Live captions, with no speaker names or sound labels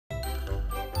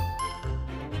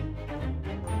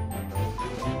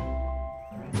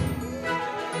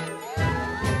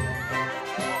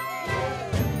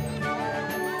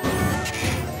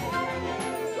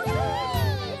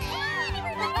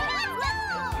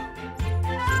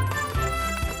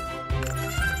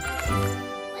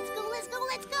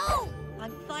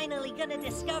gonna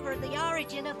discover the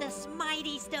origin of the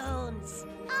Smighty Stones.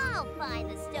 I'll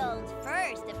find the stones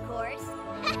first, of course.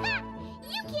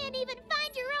 You can't even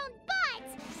find your own butt!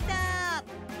 Stop!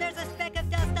 There's a speck of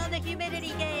dust on the humidity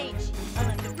gauge. I'll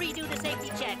have to redo the safety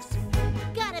checks.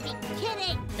 Gotta be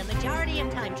kidding! The majority of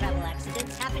time travel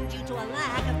accidents happen due to a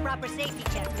lack of proper safety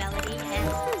checks, Melody, and...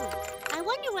 I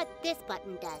wonder what this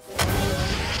button does.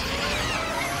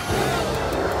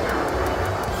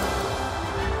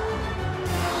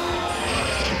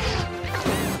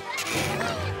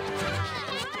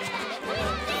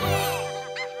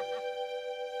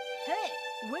 Hey,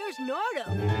 where's Nardo?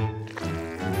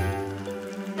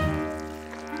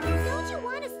 Don't you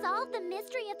want to solve the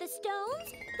mystery of the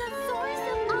stones? The source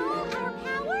of all our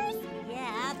powers?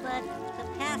 Yeah, but the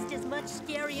past is much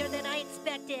scarier than I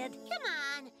expected. Come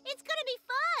on, it's gonna be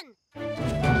fun!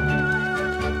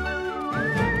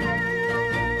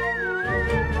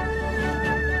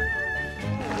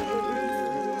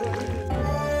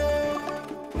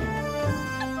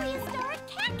 A prehistoric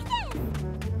cactus!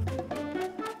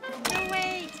 No,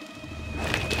 wait!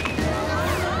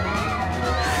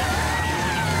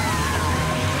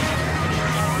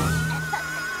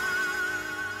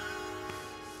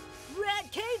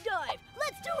 Rat cave dive!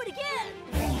 Let's do it again!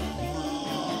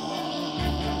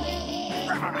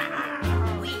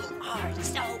 We are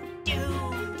so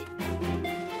doomed!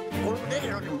 What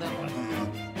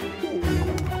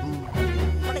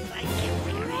is I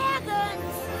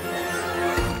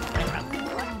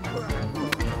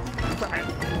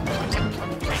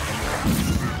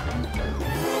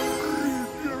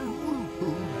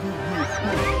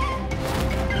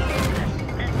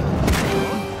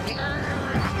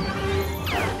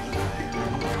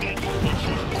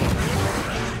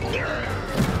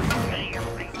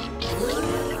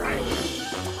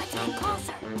Let's get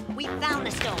closer. We found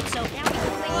the stone, so now we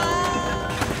can play.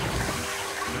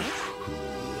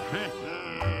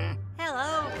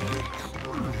 Hello.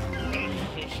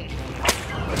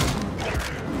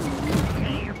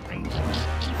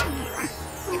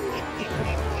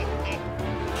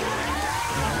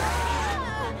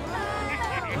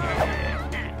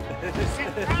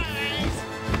 Surprise!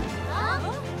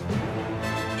 Huh?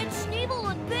 It's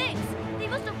Schneebel and Biggs. They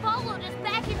must have followed us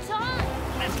back in time.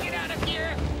 Let's get out of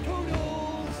here!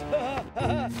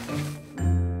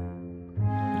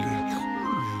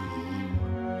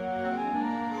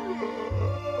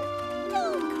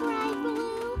 Don't cry,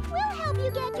 Blue. We'll help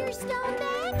you get your stone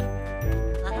back.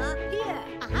 Yeah.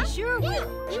 Uh-huh. Sure Yeah, will.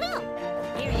 we will.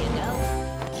 Here you go.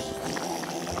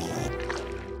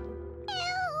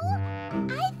 Ew.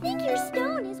 I think your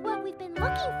stone is what we've been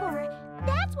looking for.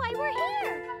 That's why we're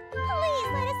here. Please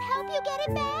let us help you get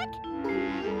it back.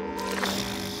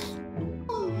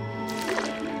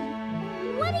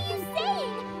 What are you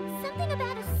saying? Something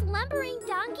about a slumbering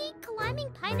donkey climbing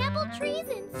pineapple trees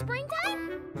in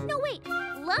springtime? No, wait.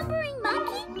 Lumbering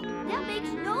monkey? That makes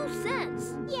no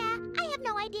sense. Yeah, I have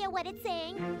no idea what it's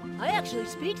saying. I actually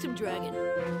speak some dragon.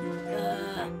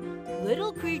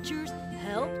 Little creatures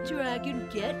help dragon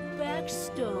get back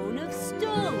stone of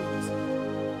stones.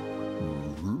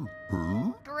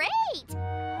 Great!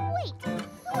 Wait,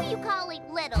 who are you calling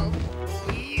little?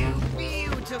 You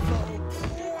beautiful,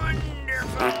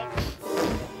 wonderful...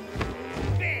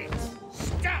 Biggs,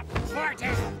 stop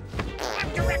farting! I'm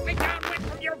directly downwind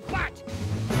from your butt!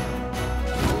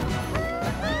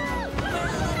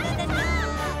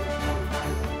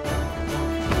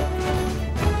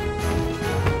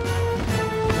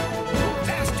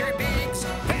 Faster, Biggs!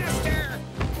 Faster!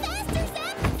 Faster,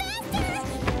 Zap! Faster!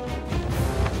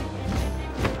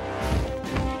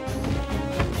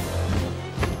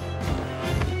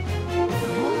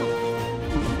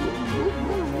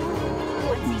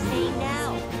 What's he saying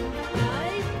now?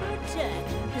 I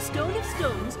protect the Stone of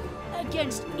Stones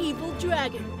against evil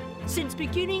dragon since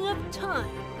beginning of time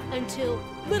until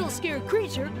little scared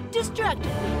creature distracted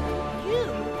me. You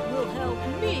will help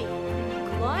me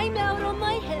climb out on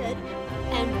my head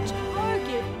and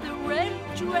target the red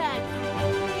dragon.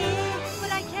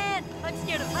 But I can't. I'm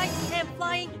scared of heights and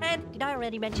flying and... Did I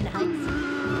already mention heights?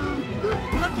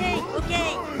 Okay.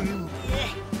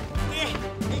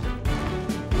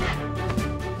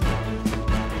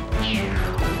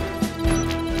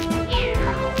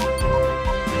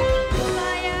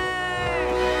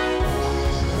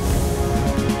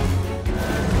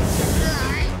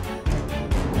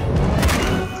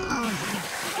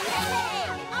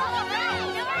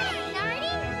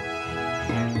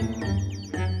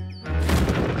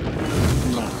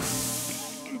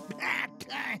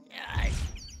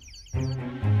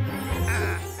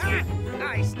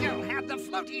 I still have the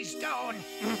floaty stone!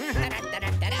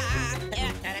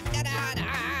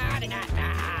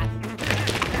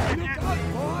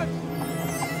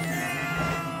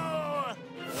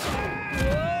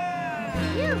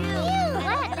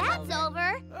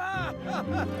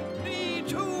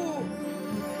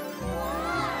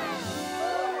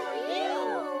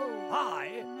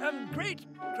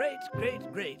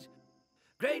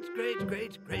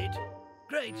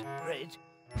 great-great-great-great-great-great-great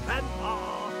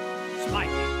Grandpa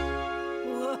Smighty.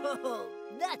 Whoa,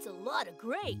 that's a lot of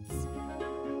greats.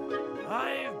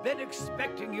 I've been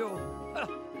expecting you.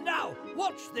 Now,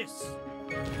 watch this.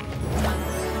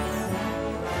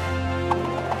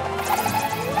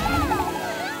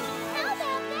 How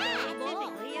about that?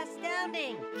 Typically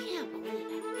astounding. Can't believe it.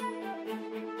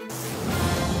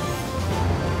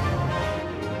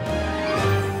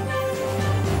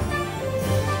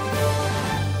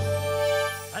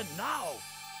 And now,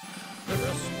 the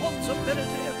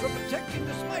responsibility for protecting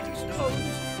the Smighty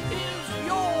Stones is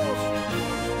yours.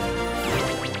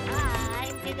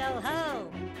 Time to go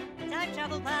home. Time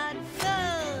travel pod, go!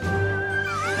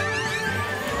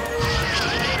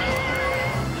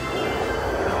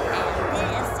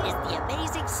 This is the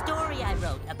amazing story I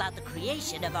wrote about the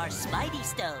creation of our Smighty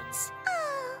Stones.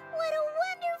 Oh, what a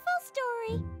wonderful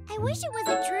story. I wish it was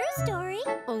a true story.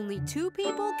 Only two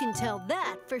people can tell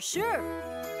that for sure.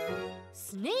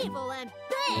 Sneevil and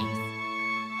Banks.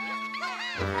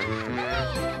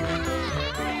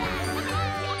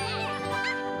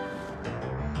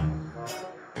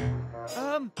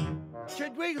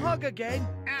 Should we hug again?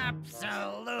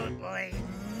 Absolutely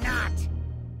not.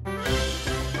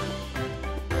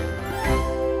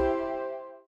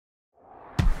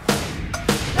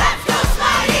 Let's go,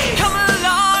 Smighties! Come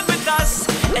along with us,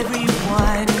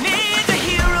 everyone needs a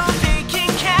hero they can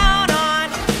count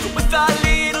on. With a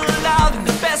little love and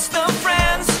the best of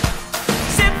friends.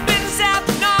 Zip and Zap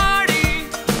and Nardy,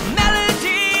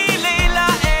 Melody, Leila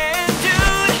and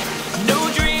Dude.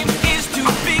 No dream is too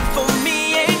big for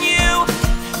me and you.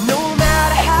 No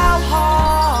matter how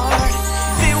hard,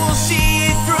 they will see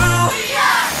it through.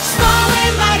 Small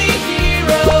and mighty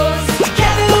heroes,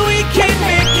 together we can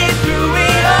make it through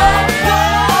it all.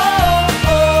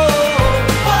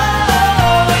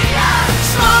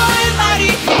 Small and mighty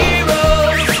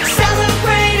heroes,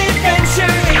 celebrate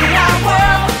adventure in our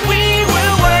world. We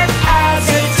will work as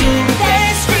a team.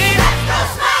 They scream, let's go,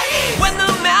 Smighties! When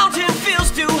the mountain feels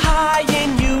too high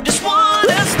and you just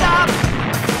wanna stop,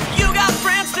 you got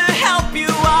friends to help you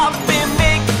up and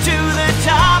make it to the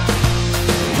top.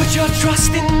 Put your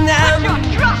trust in them.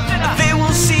 They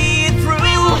will see it through.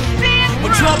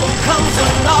 When trouble comes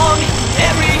along,